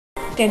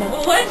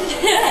fucking... What's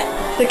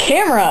that? The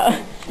camera.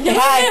 No, Say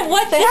hi.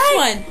 what's Say this hi.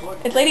 one?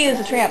 It's Lady is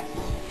a Tramp.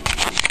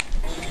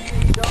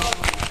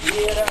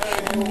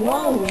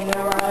 Whoa,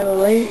 never I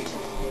late.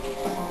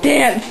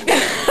 Dance.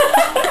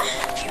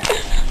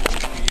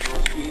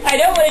 I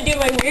don't want to do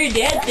my weird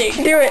dancing.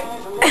 Do it.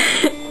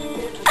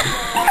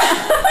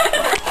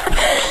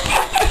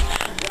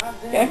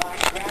 Okay.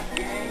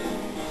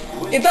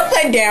 It's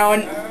upside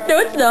down. No,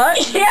 it's not.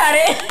 Yeah,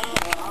 it is.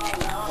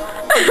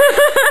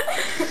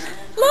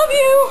 Love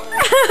you.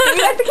 Give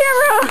me back the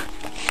camera.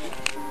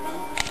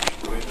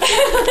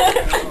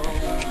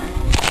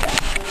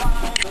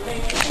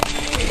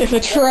 It's a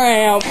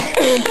tramp.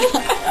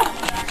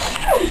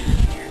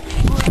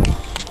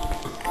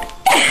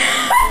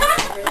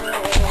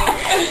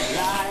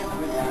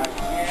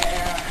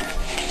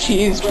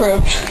 Cheese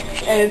prep.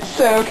 And it's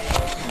so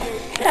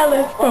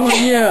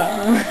California.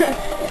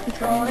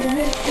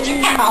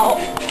 Ow.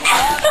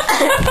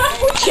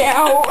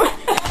 Ciao.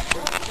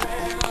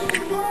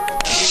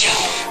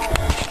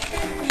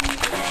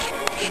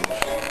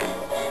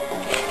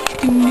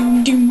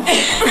 Doom, doom.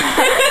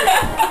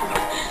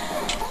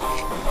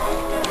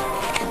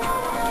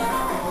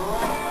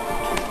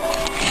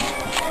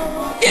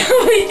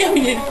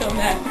 We didn't film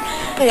that.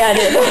 Yeah, I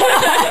did.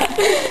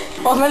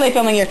 Well, I was mainly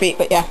filming your feet,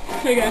 but yeah.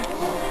 Okay.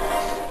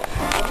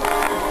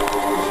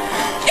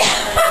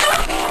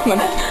 Come on.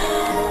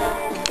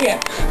 Yeah.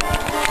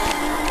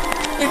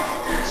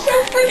 It's so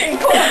freaking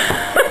cool.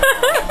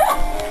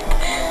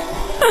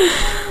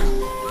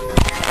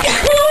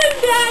 What is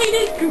that? You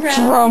just grabbed.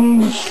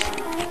 Drums.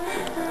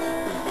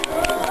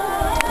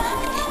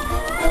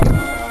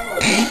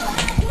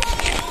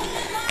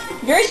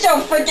 You're so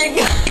freaking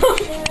good.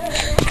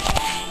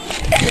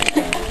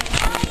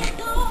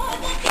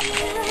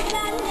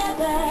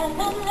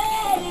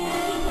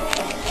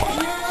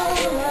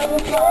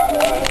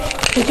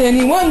 With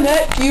anyone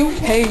that you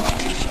hate.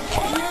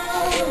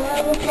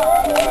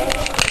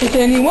 With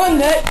anyone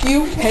that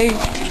you hate.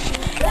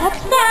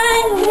 That's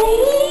my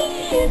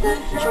lead.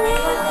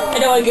 I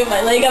don't want to get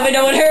my leg up. I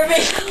don't want to hurt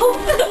myself.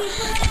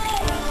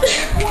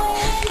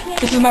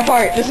 This is my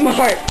part. This is my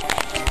part.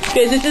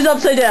 Guys, this is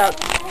upside down.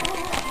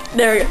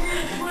 There we go.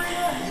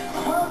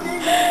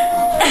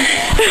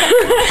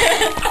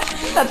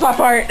 That's my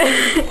part.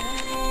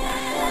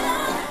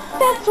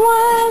 That's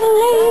why the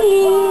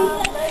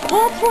lady.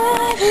 That's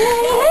why the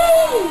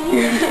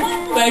lady.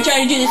 But I'm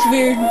trying to do this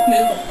weird move.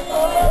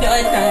 No,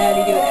 that's not how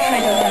to do it. I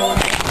don't know.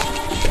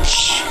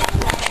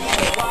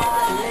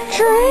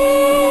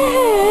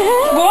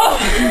 Whoa!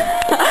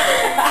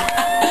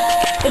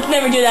 Let's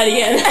never do that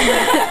again.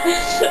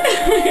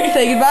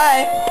 Say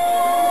goodbye.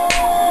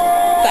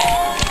 Bye.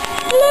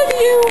 Love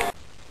you.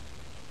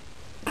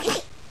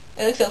 I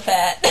look so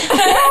fat. No.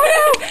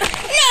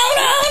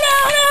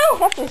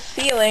 That's the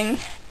ceiling.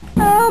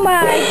 Oh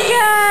my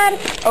god.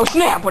 Oh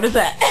snap, what is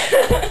that?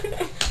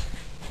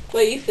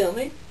 What, are you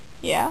filming?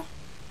 Yeah.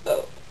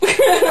 Oh.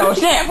 Oh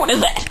snap, what is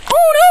that?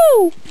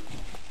 Oh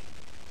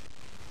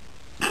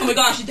Oh my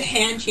gosh, it's a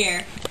hand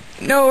chair.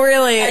 no. No,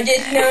 really. I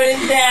just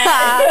noticed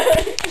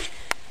that.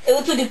 It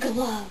looks like a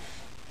glove.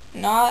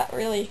 Not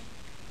really.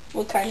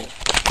 What kind of?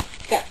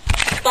 Got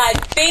 5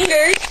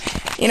 fingers.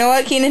 You know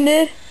what Keenan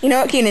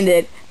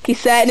did? He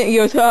sat and he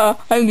goes,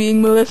 I'm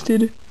being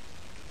molested.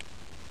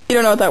 You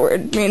don't know what that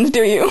word means,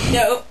 do you?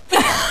 No.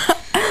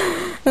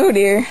 Oh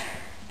dear.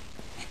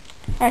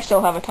 I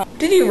still have a tongue.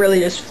 Did you really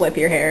just flip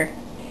your hair?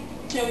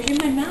 No, it's in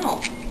my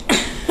mouth.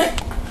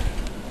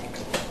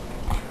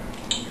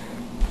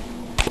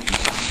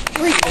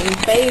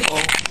 Freaking bagel.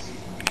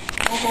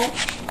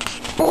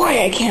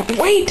 Boy, I can't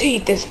wait to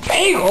eat this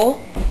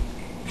bagel.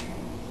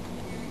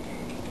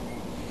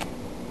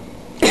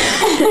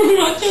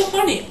 What's so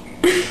funny?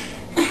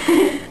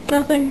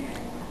 Nothing.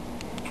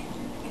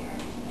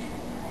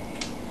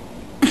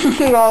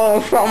 You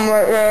got something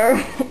right there.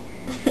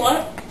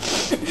 What?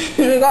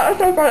 You got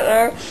stuff right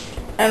there,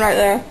 and right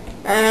there,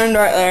 and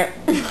right there.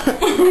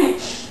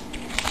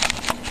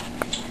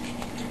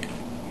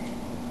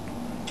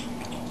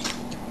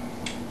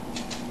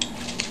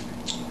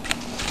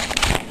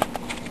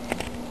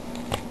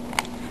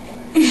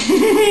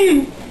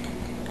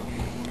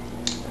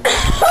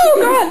 Oh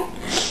god!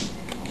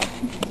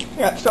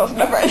 Got still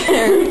stuff right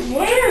there.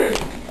 Where?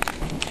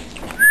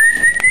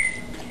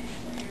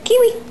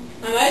 Kiwi.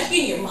 I'm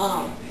asking your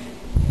mom.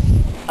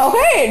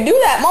 Okay, do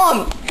that,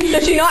 Mom.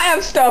 Does she not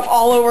have stuff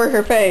all over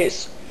her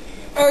face?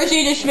 Or is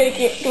she just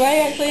making... Do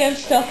I actually have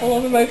stuff all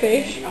over my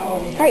face?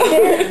 Right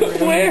there.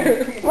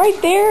 Where? Right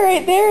there,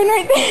 and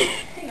right there.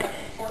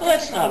 Well,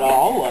 that's not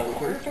all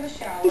over.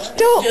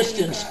 Still. Just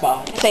in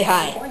spots. Say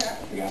hi.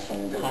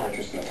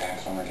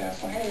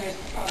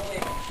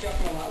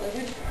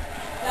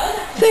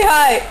 Say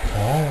hi.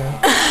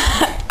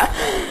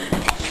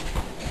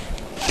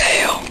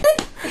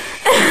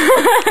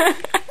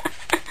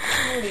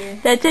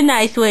 That's a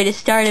nice way to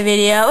start a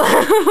video.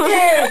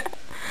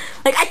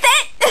 Like I said.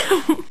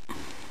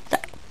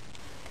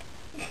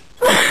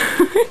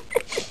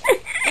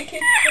 The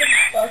kid's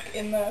stuck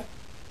in the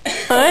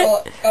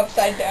What?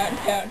 upside down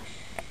town.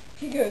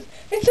 He goes,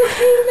 it's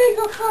okay to make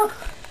a fuck.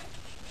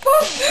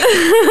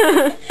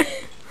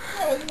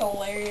 That was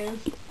hilarious.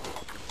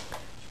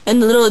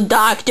 And the little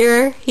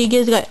doctor, he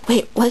gives like,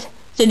 wait, what?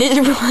 So this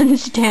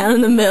runs down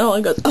in the middle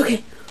and goes,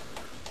 okay.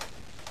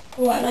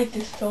 Oh, I like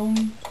this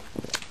film.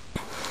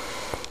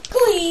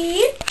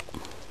 Glee.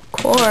 Of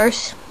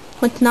course.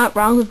 What's not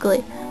wrong with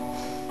Glee?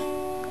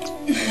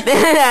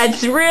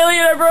 That's really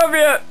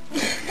inappropriate.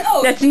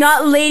 Oh, That's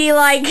not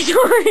ladylike, I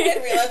Tori.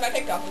 didn't realize my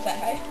TikTok was that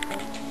high.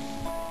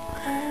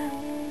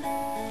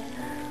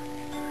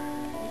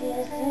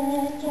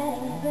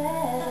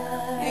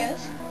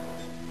 Yes.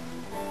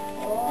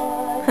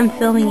 I'm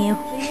filming you.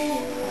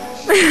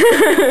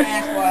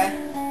 That's why.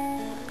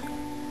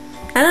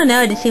 I don't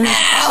know, it just seems like...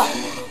 Ow!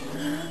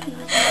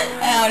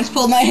 Ow, I just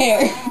pulled my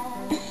hair.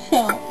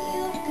 Oh.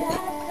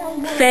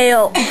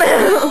 Fail.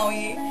 Oh,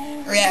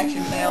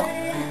 reaction fail.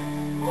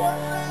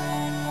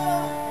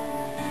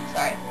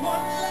 Sorry.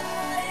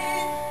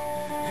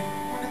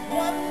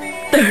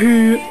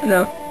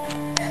 No.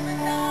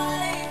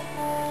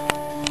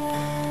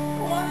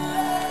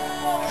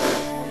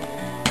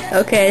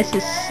 Okay, this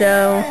is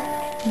so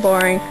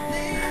boring.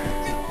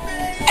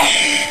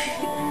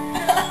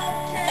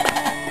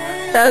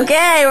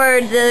 Okay,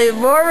 we're the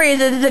more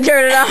reasons to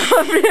turn it off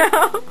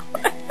now.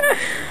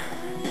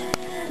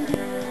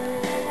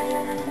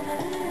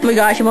 Oh my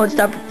gosh, it won't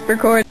stop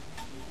recording.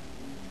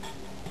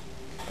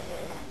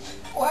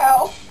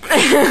 Wow.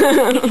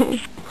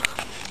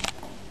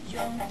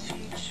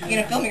 You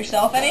gonna film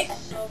yourself, Eddie?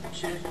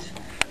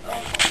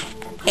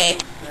 Okay.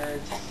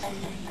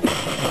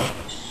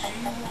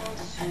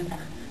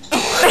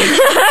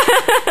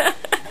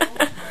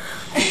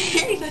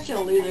 You're such a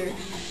loser.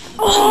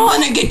 Oh,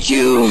 I'm gonna get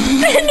you.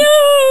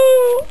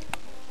 No!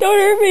 Don't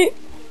hurt me.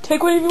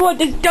 Take whatever you want,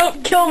 just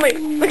don't kill me.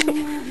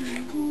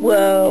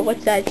 Whoa,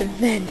 what's that? It's a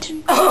vent.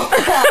 Oh,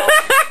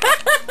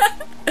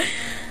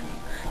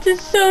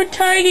 It's so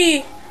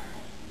tiny.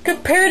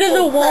 Compared to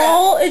the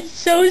wall, it's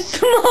so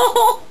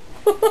small.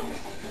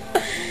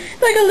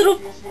 Like a little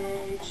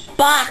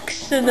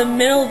box in the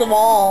middle of the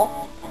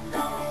wall.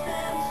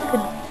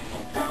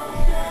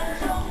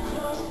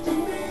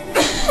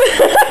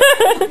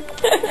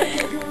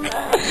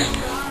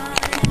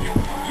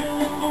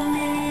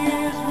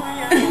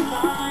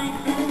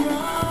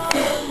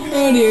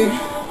 oh dear.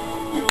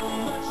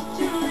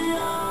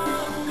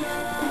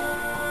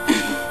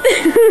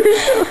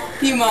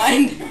 Do you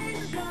mind?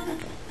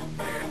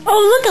 Oh,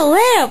 look, a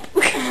lamp!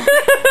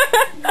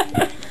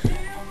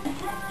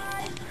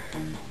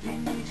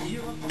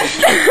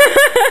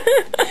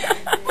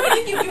 Why do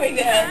you keep doing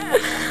that?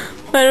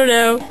 I don't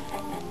know.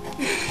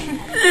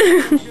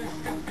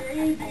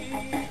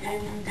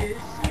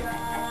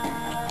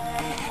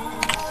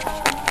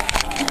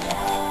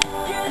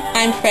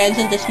 I'm friends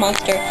with this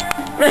monster.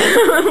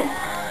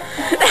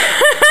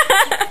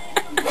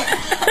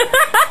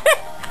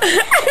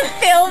 I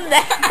filmed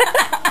that.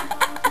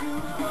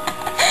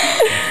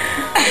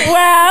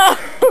 Wow.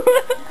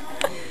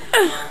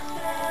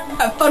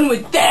 Have fun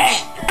with that.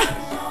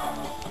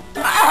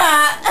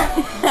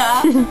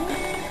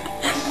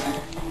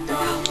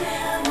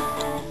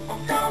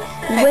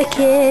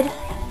 Wicked.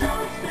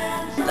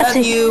 Love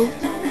you.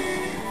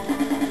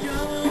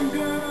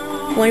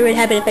 Wonder what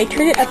happened if I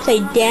turn it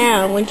upside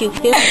down. Wouldn't you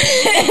feel it?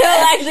 It'll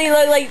actually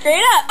look like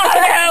straight up. Oh,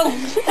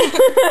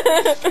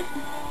 no.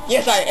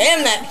 Yes, I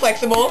am that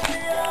flexible. Turn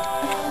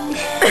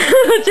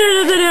it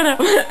upside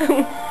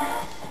down now.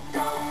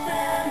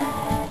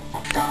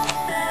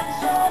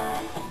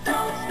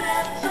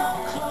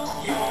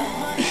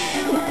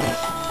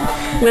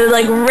 We'll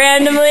like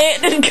randomly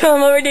just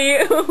come over to you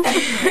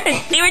and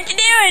see what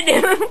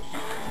you're doing.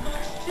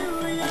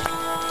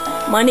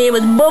 My name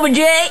is Bubba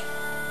J.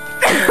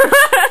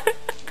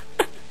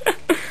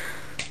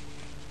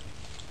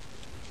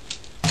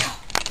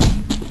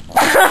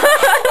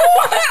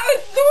 That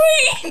was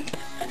sweet.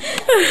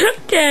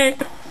 Okay.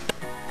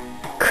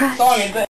 Crush. Song is it?